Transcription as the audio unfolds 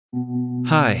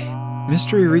Hi,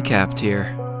 Mystery Recapped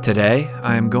here. Today,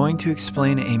 I am going to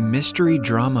explain a mystery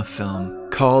drama film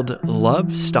called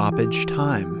Love Stoppage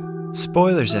Time.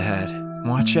 Spoilers ahead,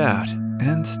 watch out,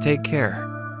 and take care.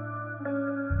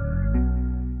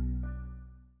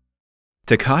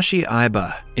 Takashi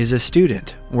Aiba is a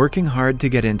student working hard to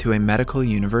get into a medical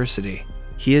university.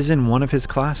 He is in one of his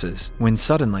classes when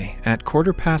suddenly, at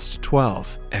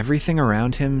 12:15, everything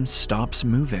around him stops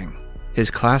moving. His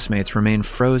classmates remain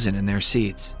frozen in their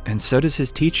seats, and so does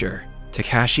his teacher.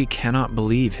 Takashi cannot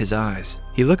believe his eyes.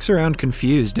 He looks around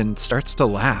confused and starts to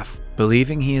laugh,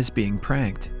 believing he is being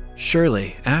pranked.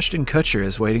 Surely, Ashton Kutcher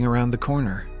is waiting around the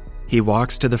corner. He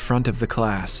walks to the front of the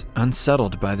class,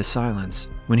 unsettled by the silence.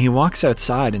 When he walks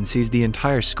outside and sees the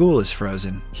entire school is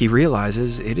frozen, he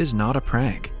realizes it is not a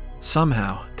prank.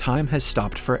 Somehow, time has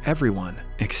stopped for everyone,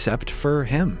 except for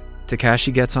him.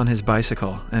 Takashi gets on his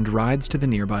bicycle and rides to the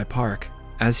nearby park.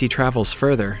 As he travels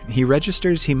further, he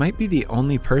registers he might be the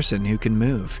only person who can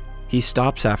move. He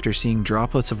stops after seeing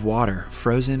droplets of water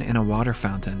frozen in a water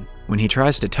fountain. When he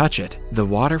tries to touch it, the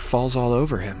water falls all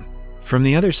over him. From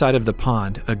the other side of the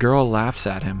pond, a girl laughs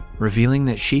at him, revealing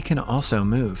that she can also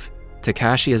move.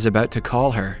 Takashi is about to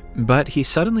call her, but he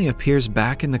suddenly appears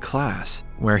back in the class,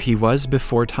 where he was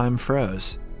before time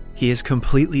froze. He is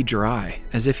completely dry,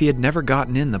 as if he had never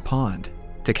gotten in the pond.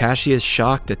 Takashi is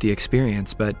shocked at the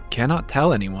experience but cannot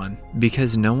tell anyone,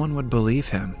 because no one would believe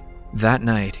him. That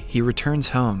night, he returns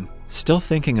home, still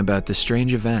thinking about the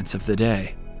strange events of the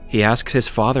day. He asks his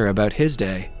father about his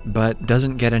day, but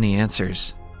doesn't get any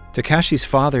answers. Takashi's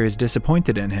father is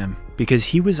disappointed in him because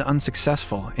he was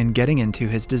unsuccessful in getting into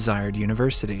his desired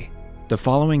university. The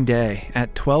following day,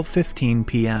 at 12:15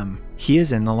 p.m., he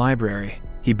is in the library.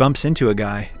 He bumps into a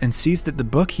guy and sees that the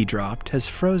book he dropped has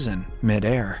frozen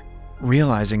mid-air.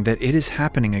 Realizing that it is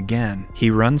happening again, he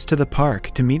runs to the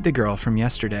park to meet the girl from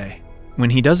yesterday.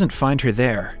 When he doesn't find her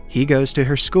there, he goes to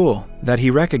her school that he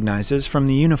recognizes from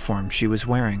the uniform she was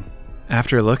wearing.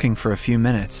 After looking for a few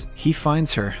minutes, he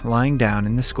finds her lying down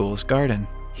in the school's garden.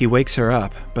 He wakes her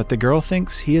up, but the girl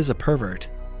thinks he is a pervert.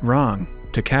 Wrong.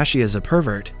 Takashi is a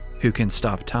pervert who can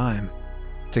stop time.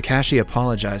 Takashi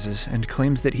apologizes and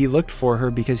claims that he looked for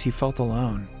her because he felt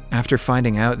alone. After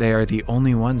finding out they are the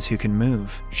only ones who can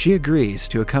move, she agrees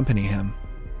to accompany him.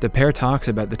 The pair talks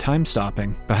about the time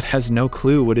stopping, but has no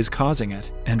clue what is causing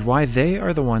it and why they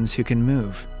are the ones who can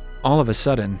move. All of a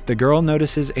sudden, the girl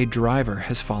notices a driver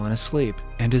has fallen asleep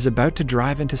and is about to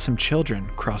drive into some children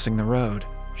crossing the road.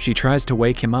 She tries to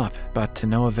wake him up, but to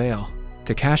no avail.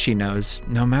 Takashi knows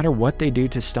no matter what they do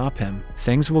to stop him,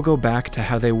 things will go back to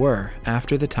how they were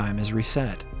after the time is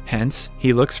reset. Hence,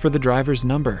 he looks for the driver's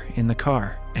number in the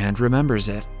car and remembers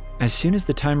it. As soon as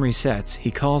the time resets,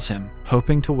 he calls him,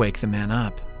 hoping to wake the man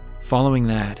up. Following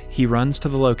that, he runs to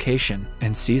the location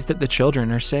and sees that the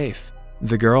children are safe.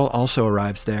 The girl also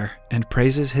arrives there and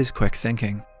praises his quick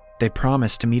thinking. They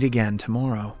promise to meet again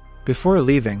tomorrow. Before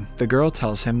leaving, the girl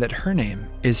tells him that her name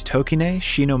is Tokine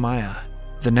Shinomiya.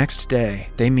 The next day,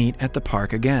 they meet at the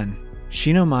park again.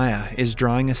 Shinomiya is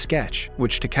drawing a sketch,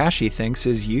 which Takashi thinks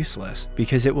is useless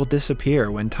because it will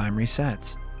disappear when time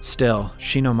resets. Still,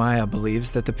 Shinomiya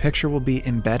believes that the picture will be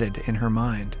embedded in her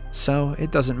mind, so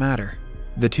it doesn't matter.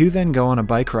 The two then go on a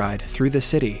bike ride through the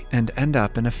city and end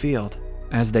up in a field.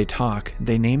 As they talk,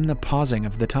 they name the pausing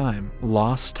of the time,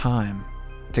 Lost Time.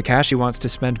 Takashi wants to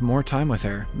spend more time with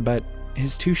her, but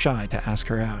is too shy to ask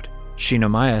her out.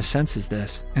 Shinomiya senses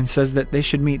this and says that they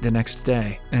should meet the next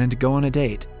day and go on a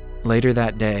date. Later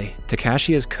that day,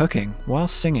 Takashi is cooking while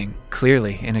singing,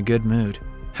 clearly in a good mood.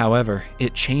 However,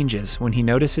 it changes when he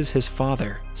notices his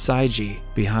father, Saiji,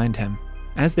 behind him.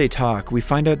 As they talk, we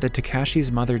find out that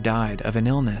Takashi's mother died of an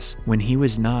illness when he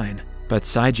was 9, but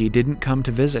Saiji didn't come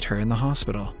to visit her in the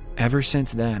hospital. Ever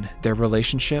since then, their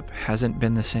relationship hasn't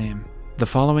been the same. The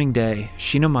following day,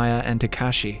 Shinomiya and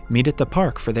Takashi meet at the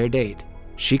park for their date.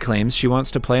 She claims she wants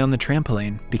to play on the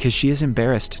trampoline because she is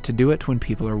embarrassed to do it when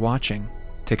people are watching.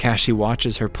 Takashi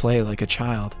watches her play like a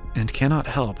child and cannot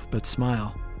help but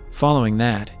smile. Following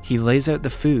that, he lays out the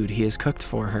food he has cooked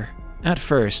for her. At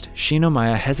first,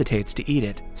 Shinomiya hesitates to eat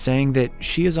it, saying that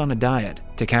she is on a diet.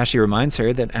 Takashi reminds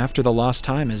her that after the lost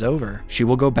time is over, she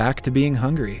will go back to being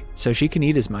hungry, so she can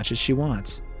eat as much as she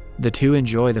wants. The two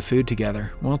enjoy the food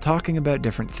together while talking about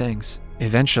different things.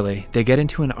 Eventually, they get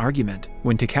into an argument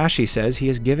when Takashi says he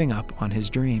is giving up on his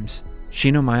dreams.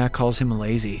 Shinomiya calls him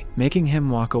lazy, making him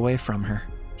walk away from her.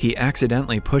 He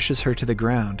accidentally pushes her to the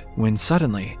ground when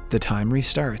suddenly the time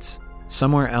restarts.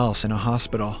 Somewhere else in a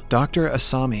hospital, Dr.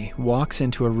 Asami walks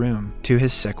into a room to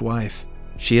his sick wife.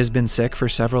 She has been sick for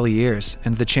several years,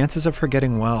 and the chances of her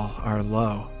getting well are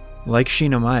low. Like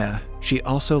Shinomiya, She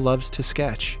also loves to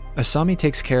sketch. Asami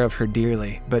takes care of her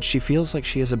dearly, but she feels like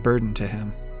she is a burden to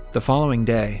him. The following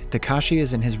day, Takashi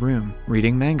is in his room,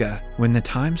 reading manga, when the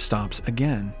time stops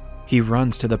again. He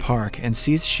runs to the park and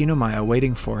sees Shinomiya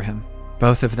waiting for him.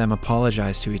 Both of them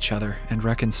apologize to each other and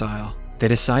reconcile. They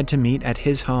decide to meet at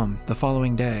his home the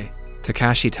following day.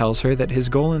 Takashi tells her that his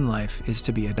goal in life is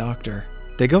to be a doctor.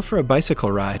 They go for a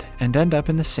bicycle ride and end up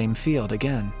in the same field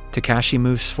again. Takashi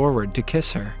moves forward to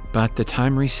kiss her, but the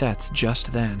time resets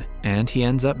just then, and he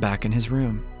ends up back in his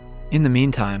room. In the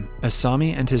meantime,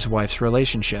 Asami and his wife's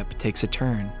relationship takes a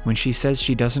turn when she says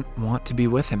she doesn't want to be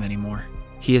with him anymore.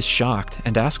 He is shocked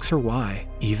and asks her why,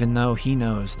 even though he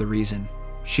knows the reason.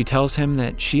 She tells him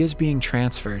that she is being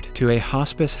transferred to a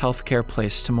hospice healthcare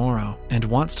place tomorrow and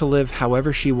wants to live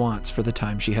however she wants for the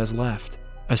time she has left.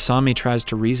 Asami tries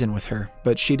to reason with her,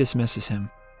 but she dismisses him.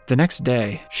 The next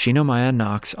day, Shinomiya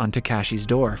knocks on Takashi's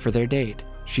door for their date.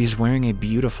 She is wearing a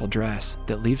beautiful dress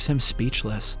that leaves him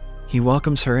speechless. He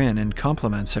welcomes her in and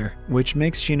compliments her, which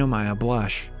makes Shinomiya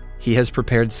blush. He has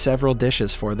prepared several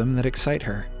dishes for them that excite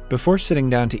her. Before sitting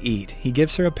down to eat, he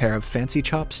gives her a pair of fancy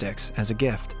chopsticks as a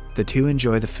gift. The two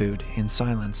enjoy the food in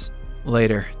silence.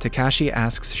 Later, Takashi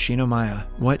asks Shinomiya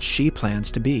what she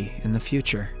plans to be in the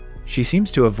future. She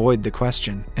seems to avoid the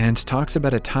question and talks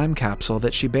about a time capsule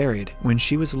that she buried when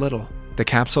she was little. The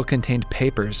capsule contained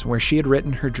papers where she had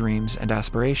written her dreams and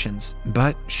aspirations,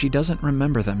 but she doesn't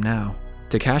remember them now.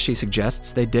 Takashi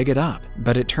suggests they dig it up,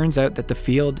 but it turns out that the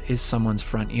field is someone's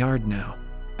front yard now.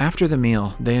 After the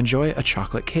meal, they enjoy a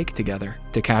chocolate cake together.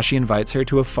 Takashi invites her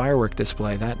to a firework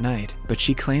display that night, but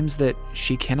she claims that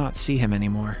she cannot see him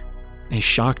anymore. A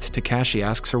shocked Takashi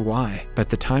asks her why, but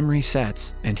the time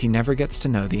resets and he never gets to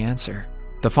know the answer.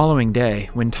 The following day,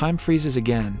 when time freezes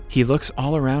again, he looks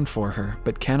all around for her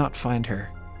but cannot find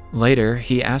her. Later,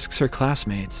 he asks her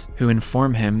classmates, who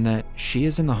inform him that she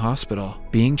is in the hospital,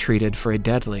 being treated for a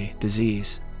deadly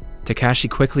disease. Takashi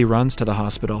quickly runs to the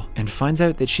hospital and finds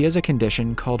out that she has a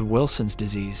condition called Wilson's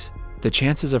disease. The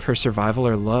chances of her survival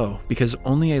are low because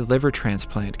only a liver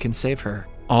transplant can save her.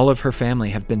 All of her family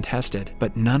have been tested,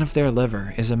 but none of their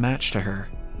liver is a match to her.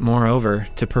 Moreover,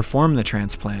 to perform the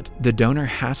transplant, the donor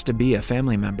has to be a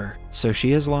family member, so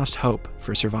she has lost hope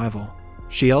for survival.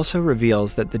 She also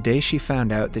reveals that the day she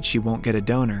found out that she won't get a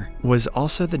donor was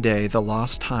also the day the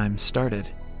lost time started.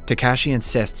 Takashi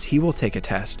insists he will take a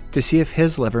test to see if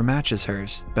his liver matches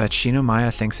hers, but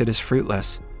Shinomiya thinks it is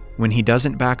fruitless. When he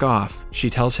doesn't back off, she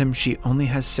tells him she only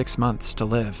has 6 months to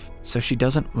live, so she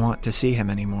doesn't want to see him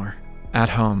anymore. At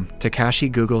home,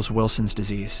 Takashi Googles Wilson's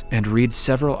disease and reads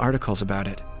several articles about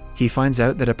it. He finds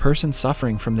out that a person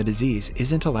suffering from the disease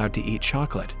isn't allowed to eat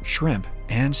chocolate, shrimp,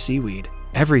 and seaweed,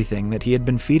 everything that he had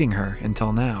been feeding her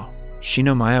until now.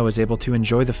 Shinomiya was able to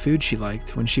enjoy the food she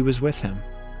liked when she was with him.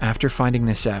 After finding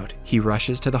this out, he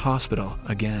rushes to the hospital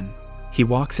again. He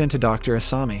walks into Dr.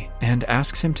 Asami and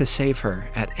asks him to save her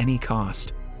at any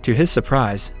cost. To his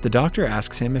surprise, the doctor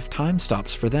asks him if time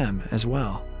stops for them as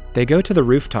well. They go to the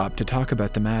rooftop to talk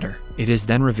about the matter. It is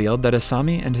then revealed that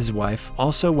Asami and his wife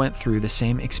also went through the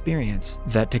same experience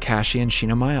that Takashi and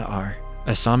Shinomiya are.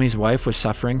 Asami's wife was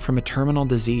suffering from a terminal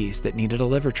disease that needed a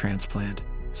liver transplant.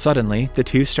 Suddenly, the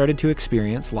two started to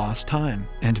experience lost time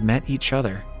and met each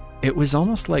other. It was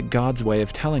almost like God's way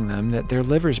of telling them that their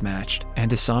livers matched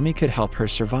and Asami could help her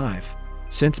survive.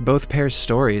 Since both pairs'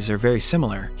 stories are very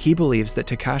similar, he believes that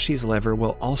Takashi's liver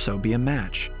will also be a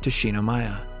match to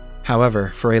Shinomiya. However,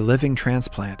 for a living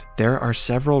transplant, there are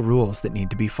several rules that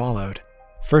need to be followed.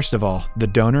 First of all, the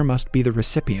donor must be the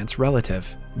recipient's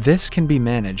relative. This can be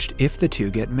managed if the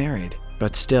two get married,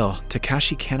 but still,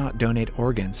 Takashi cannot donate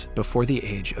organs before the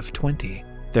age of 20.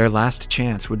 Their last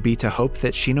chance would be to hope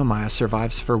that Shinomiya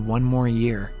survives for 1 more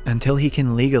year until he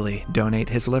can legally donate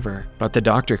his liver, but the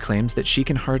doctor claims that she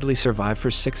can hardly survive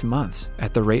for 6 months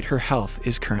at the rate her health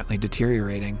is currently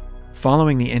deteriorating.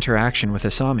 Following the interaction with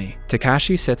Asami,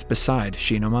 Takashi sits beside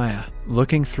Shinomiya,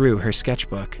 looking through her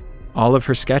sketchbook. All of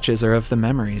her sketches are of the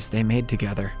memories they made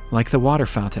together, like the water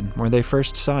fountain where they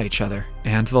first saw each other,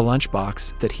 and the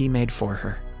lunchbox that he made for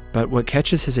her. But what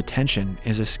catches his attention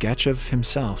is a sketch of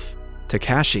himself.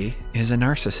 Takashi is a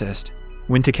narcissist.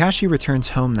 When Takashi returns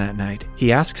home that night,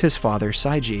 he asks his father,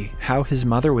 Saiji, how his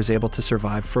mother was able to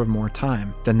survive for more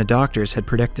time than the doctors had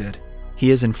predicted. He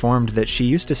is informed that she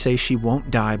used to say she won't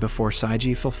die before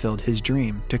Saiji fulfilled his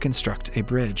dream to construct a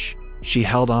bridge. She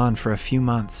held on for a few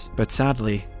months, but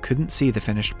sadly couldn't see the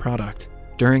finished product.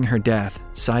 During her death,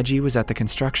 Saiji was at the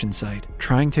construction site,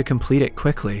 trying to complete it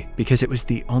quickly because it was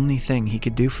the only thing he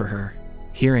could do for her.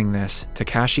 Hearing this,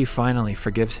 Takashi finally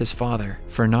forgives his father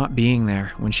for not being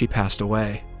there when she passed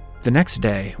away. The next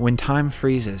day, when time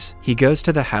freezes, he goes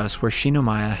to the house where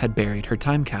Shinomiya had buried her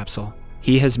time capsule.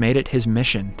 He has made it his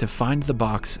mission to find the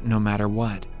box no matter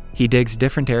what. He digs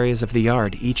different areas of the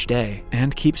yard each day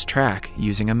and keeps track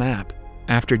using a map.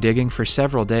 After digging for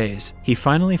several days, he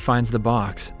finally finds the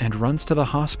box and runs to the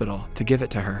hospital to give it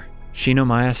to her.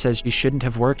 Shinomiya says she shouldn't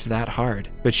have worked that hard,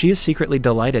 but she is secretly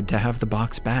delighted to have the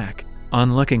box back.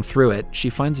 On looking through it, she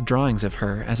finds drawings of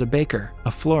her as a baker,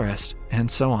 a florist, and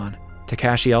so on.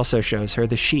 Takashi also shows her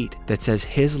the sheet that says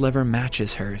his liver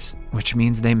matches hers, which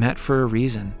means they met for a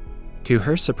reason. To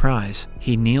her surprise,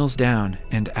 he kneels down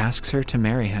and asks her to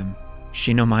marry him.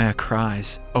 Shinomiya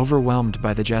cries, overwhelmed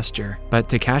by the gesture, but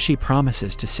Takashi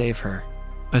promises to save her.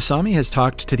 Asami has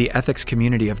talked to the ethics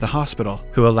community of the hospital,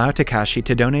 who allow Takashi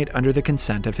to donate under the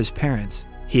consent of his parents.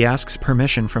 He asks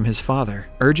permission from his father,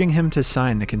 urging him to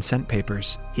sign the consent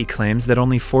papers. He claims that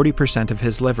only 40% of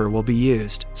his liver will be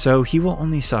used, so he will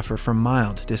only suffer from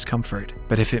mild discomfort.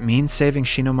 But if it means saving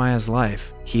Shinomiya's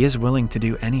life, he is willing to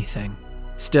do anything.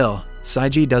 Still,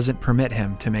 Saiji doesn't permit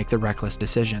him to make the reckless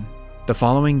decision. The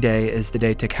following day is the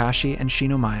day Takashi and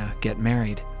Shinomiya get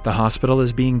married. The hospital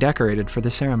is being decorated for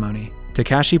the ceremony.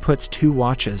 Takashi puts 2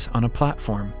 watches on a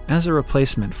platform as a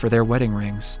replacement for their wedding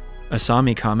rings.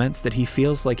 Asami comments that he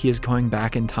feels like he is going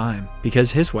back in time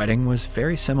because his wedding was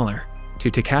very similar. To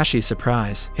Takashi's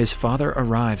surprise, his father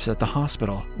arrives at the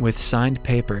hospital with signed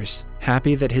papers,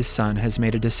 happy that his son has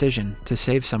made a decision to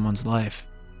save someone's life.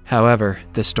 However,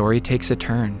 the story takes a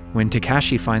turn when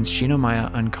Takashi finds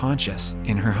Shinomiya unconscious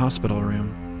in her hospital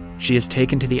room. She is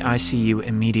taken to the ICU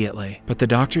immediately, but the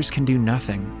doctors can do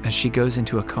nothing as she goes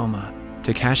into a coma.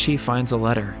 Takashi finds a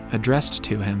letter addressed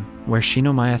to him where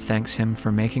Shinomiya thanks him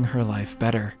for making her life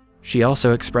better. She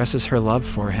also expresses her love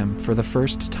for him for the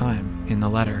first time in the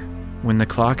letter. When the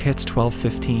clock hits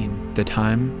 12:15, the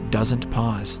time doesn't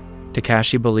pause.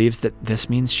 Takashi believes that this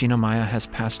means Shinomiya has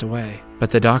passed away,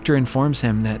 but the doctor informs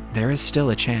him that there is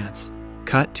still a chance.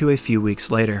 Cut to a few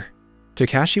weeks later.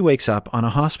 Takashi wakes up on a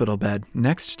hospital bed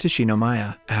next to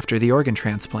Shinomiya after the organ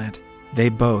transplant. They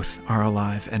both are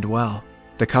alive and well.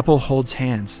 The couple holds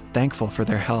hands, thankful for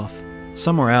their health.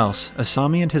 Somewhere else,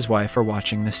 Asami and his wife are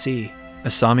watching the sea.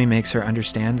 Asami makes her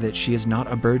understand that she is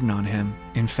not a burden on him.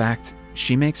 In fact,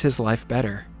 she makes his life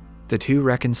better. The two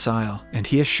reconcile, and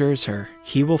he assures her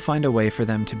he will find a way for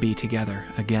them to be together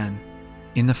again.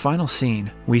 In the final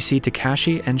scene, we see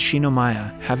Takashi and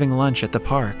Shinomiya having lunch at the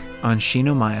park on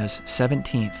Shinomiya's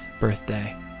 17th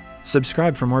birthday.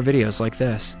 Subscribe for more videos like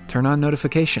this, turn on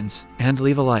notifications, and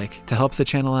leave a like to help the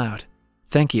channel out.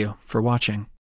 Thank you for watching.